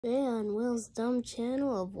on Will's dumb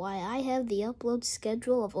channel of why I have the upload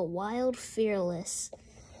schedule of a wild Fearless.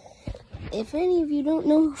 If any of you don't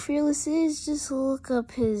know who Fearless is, just look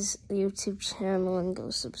up his YouTube channel and go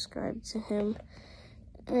subscribe to him.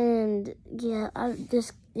 And yeah,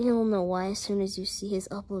 you'll know why as soon as you see his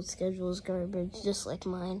upload schedule is garbage, just like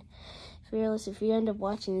mine. Fearless, if you end up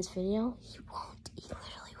watching this video, you won't. You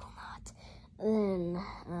literally will not.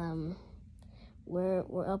 Then we're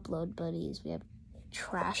upload buddies. We have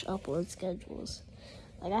trash upload schedules.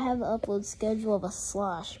 Like, I have the upload schedule of a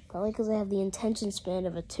slosh, probably because I have the attention span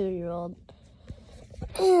of a 2-year-old.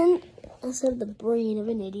 And I also have the brain of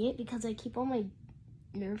an idiot because I keep all my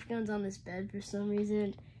Nerf guns on this bed for some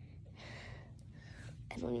reason.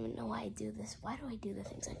 I don't even know why I do this. Why do I do the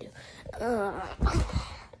things I do?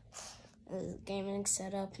 This gaming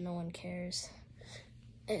setup, no one cares.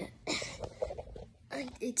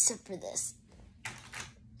 Except for this.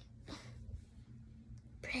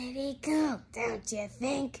 Pretty cool, don't you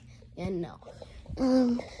think? Yeah, no.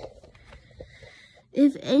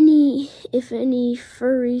 If any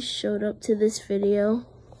furries showed up to this video,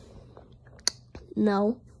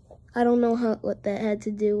 no. I don't know what that had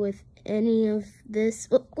to do with any of this.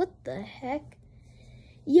 What the heck?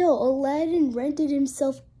 Yo, Aladdin rented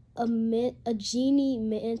himself a genie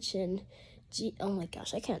mansion. Oh my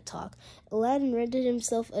gosh, I can't talk. Aladdin rented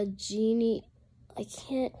himself a genie. I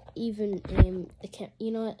can't even aim.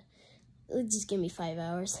 You know what? Just give me 5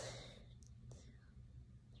 hours.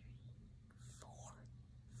 4,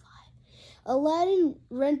 5. Aladdin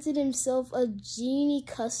rented himself a genie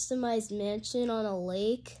customized mansion on a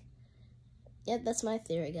lake. Yep, that's my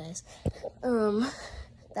theory, guys.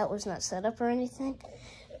 That was not set up or anything.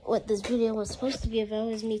 What this video was supposed to be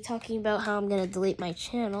about is me talking about how I'm gonna delete my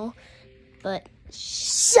channel. But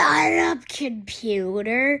shut up,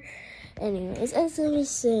 computer. Anyways, as I was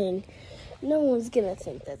saying, no one's gonna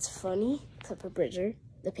think that's funny, except for Bridger,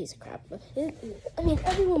 the piece of crap. I mean,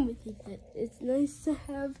 everyone would think that it's nice to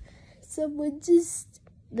have someone just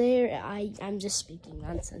there. I'm just speaking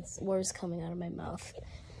nonsense. Words coming out of my mouth.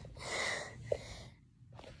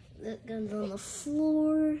 That gun's on the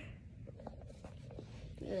floor.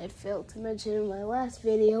 And I failed to mention in my last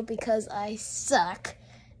video because I suck.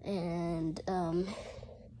 And,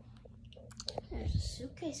 there's a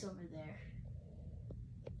suitcase over there.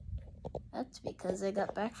 That's because I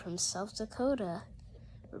got back from South Dakota.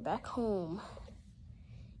 We're back home.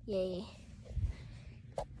 Yay.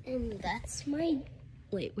 And that's my...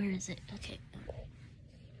 Wait, where is it? Okay.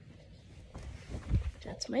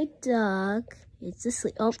 That's my dog. It's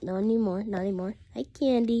asleep. Oh, not anymore. Not anymore. Hi,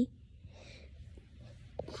 Candy.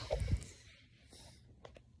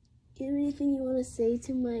 Do you have anything you want to say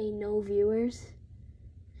to my no viewers?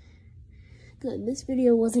 Good, this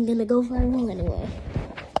video wasn't gonna go viral anyway.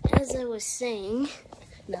 As I was saying,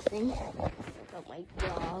 nothing about my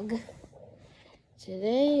dog.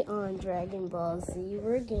 Today on Dragon Ball Z,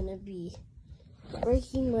 we're gonna be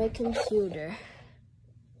breaking my computer.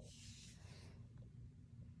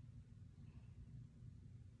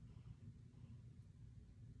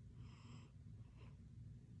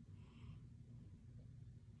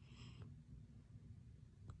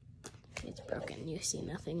 It's broken. You see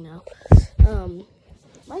nothing now.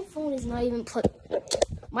 My phone is not even plugged.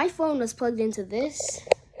 My phone was plugged into this.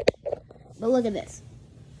 But look at this.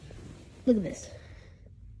 Look at this.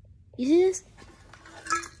 You see this?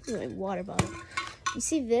 Look at my water bottle. You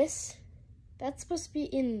see this? That's supposed to be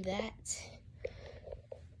in that.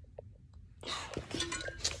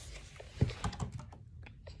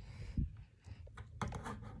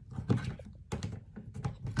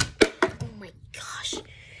 Oh my gosh.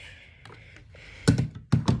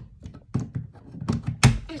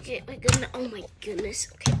 Okay, my goodness. Oh my goodness.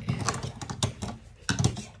 Okay.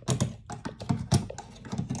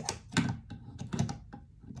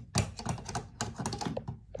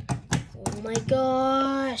 Oh my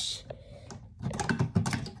gosh.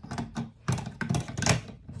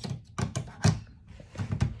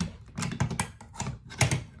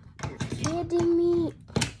 You're kidding me.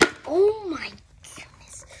 Oh my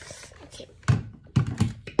goodness. Okay.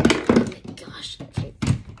 Oh my gosh. Okay.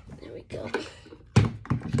 There we go.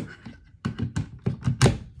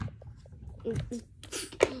 Oh my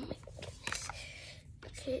goodness.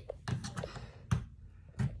 Okay.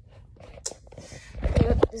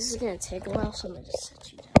 This is gonna take a while, so I'm gonna just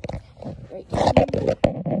set you down right here.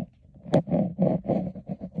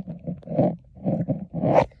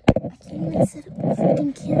 I can't even set up the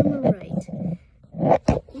freaking camera right.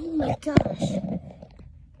 Oh my gosh.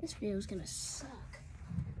 This video is gonna suck.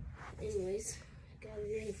 Anyways, I got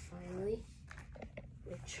it in finally.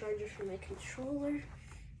 My charger for my controller.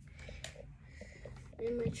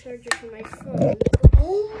 And my charger for my phone.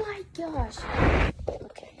 Oh my gosh.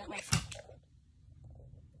 Okay, I got my phone.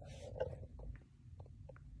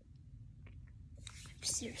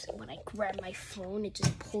 Seriously, when I grab my phone, it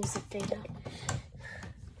just pulls the thing out.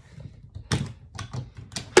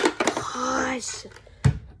 Gosh.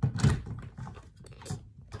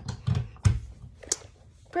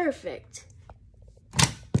 Perfect.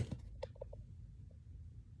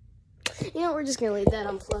 You know, we're just gonna leave that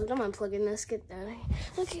unplugged. I'm unplugging this. Get that.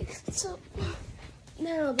 Okay, so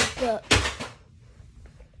now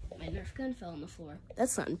my Nerf gun fell on the floor.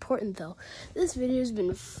 That's not important though. This video's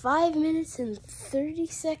been 5 minutes and 30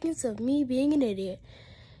 seconds of me being an idiot.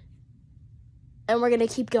 And we're gonna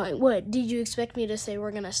keep going. What? Did you expect me to say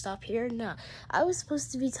we're gonna stop here? No. I was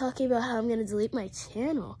supposed to be talking about how I'm gonna delete my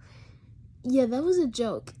channel. Yeah, that was a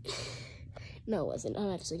joke. No, it wasn't.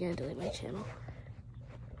 I'm actually gonna delete my channel.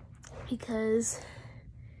 Because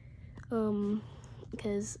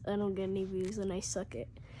I don't get any views and I suck at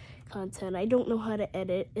content. I don't know how to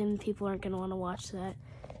edit and people aren't gonna want to watch that.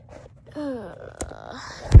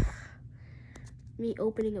 Me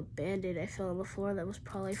opening a Band-Aid I fell on the floor. That was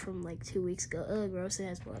probably from like 2 weeks ago. Ugh, gross, it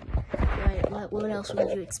has blood. Right, what else would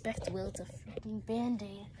you expect, Will? It's a freaking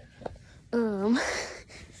Band-Aid. Ow!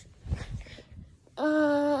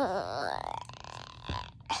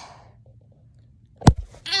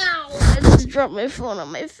 I just dropped my phone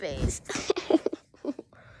on my face.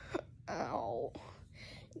 Ow.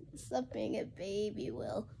 Stop being a baby,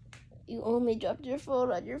 Will. You only dropped your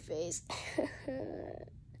phone on your face.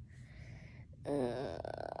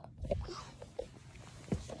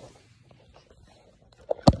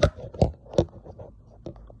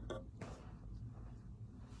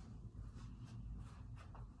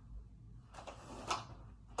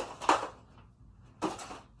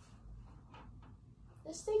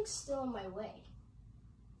 This thing's still in my way.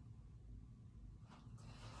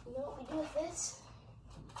 You know what we do with this?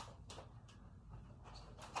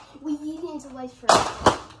 We eat it into life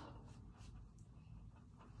forever.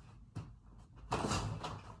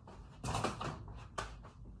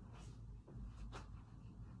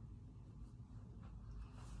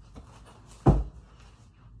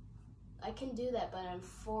 I can do that, but I'm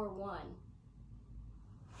 4'1".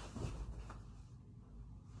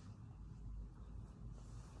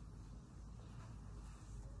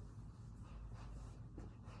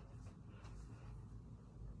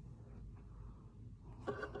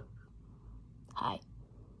 Hi.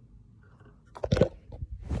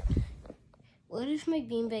 What if my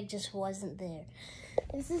beanbag just wasn't there?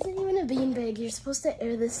 This isn't even a beanbag. You're supposed to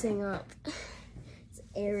air this thing up. It's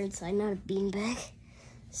air inside, not a beanbag.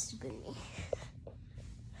 Stupid me.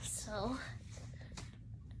 So,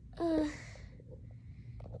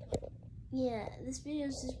 yeah, this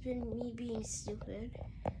video's just been me being stupid.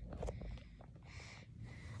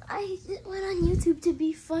 I went on YouTube to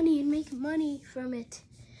be funny and make money from it.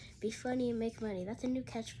 Be funny and make money. That's a new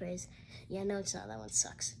catchphrase. Yeah, no, it's not. That one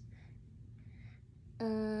sucks.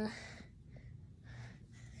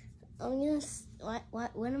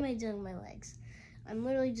 What am I doing with my legs? I'm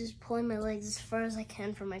literally just pulling my legs as far as I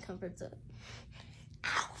can from my comfort zone.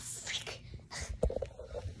 Ow, freak.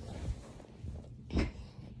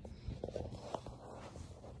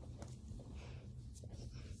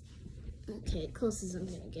 Okay, close as I'm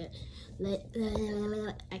gonna get.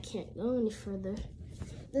 I can't go any further.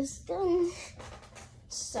 This gun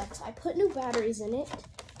sucks. I put new batteries in it.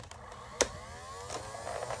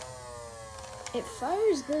 It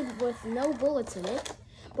fires good with no bullets in it.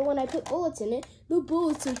 But when I put bullets in it, the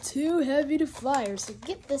bullets are too heavy to fire. So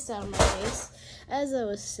get this out of my face. As I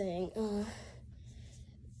was saying,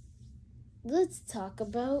 let's talk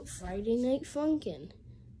about Friday Night Funkin'.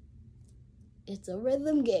 It's a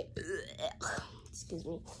rhythm game. Excuse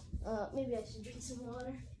me. Maybe I should drink some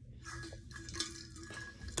water.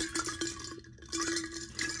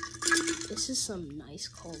 This is some nice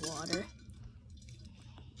cold water.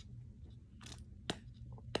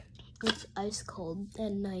 It's ice cold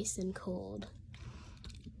and nice and cold.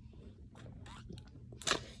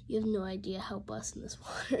 You have no idea how bussin' this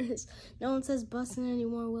water is. No one says bussin'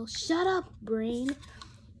 anymore, Will. Shut up, brain.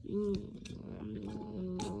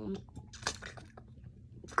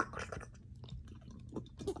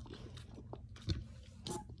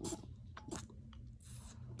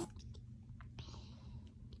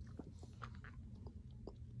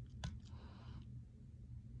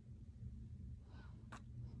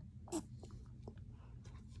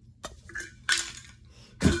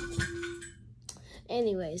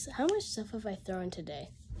 Anyways, how much stuff have I thrown today?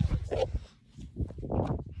 I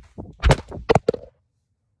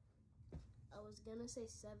was gonna say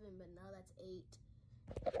 7, but now that's 8.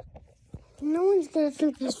 No one's gonna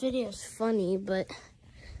think this video is funny, but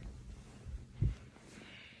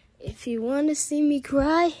if you want to see me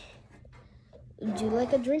cry, would you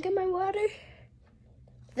like a drink of my water?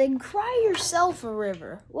 Then cry yourself a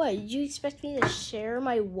river. What, did you expect me to share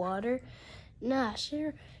my water? Nah,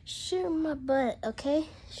 share my butt, okay?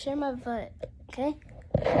 Share my butt, okay?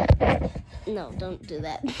 No, don't do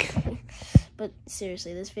that. But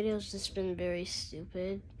seriously, this video's just been very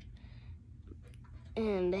stupid.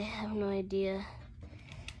 And I have no idea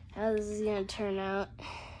how this is gonna turn out.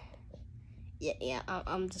 Yeah,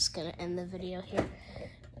 I'm just gonna end the video here.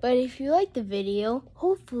 But if you like the video,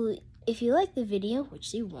 hopefully, if you like the video,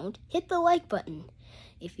 which you won't, hit the like button.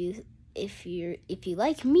 If you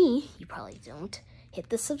like me, you probably don't, hit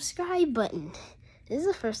the subscribe button. This is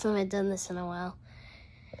the first time I've done this in a while.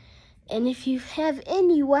 And if you have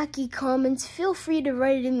any wacky comments, feel free to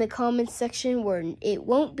write it in the comments section where it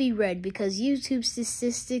won't be read, because YouTube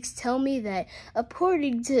statistics tell me that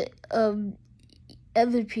according to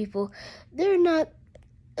other people, they're not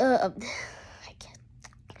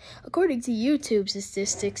according to YouTube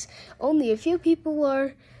statistics, only a few people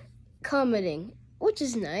are commenting, which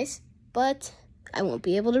is nice, but I won't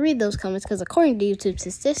be able to read those comments because according to YouTube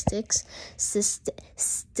statistics,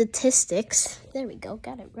 there we go,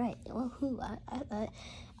 got it right. Well,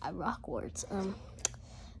 I rock words.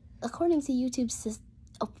 According to YouTube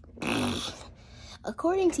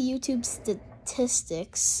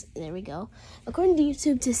statistics, there we go. According to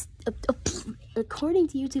YouTube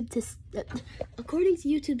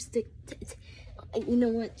you know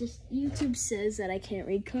what? Just YouTube says that I can't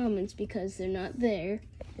read comments because they're not there.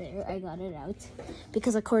 There, I got it out.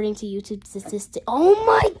 Because according to YouTube statistics, oh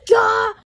my God!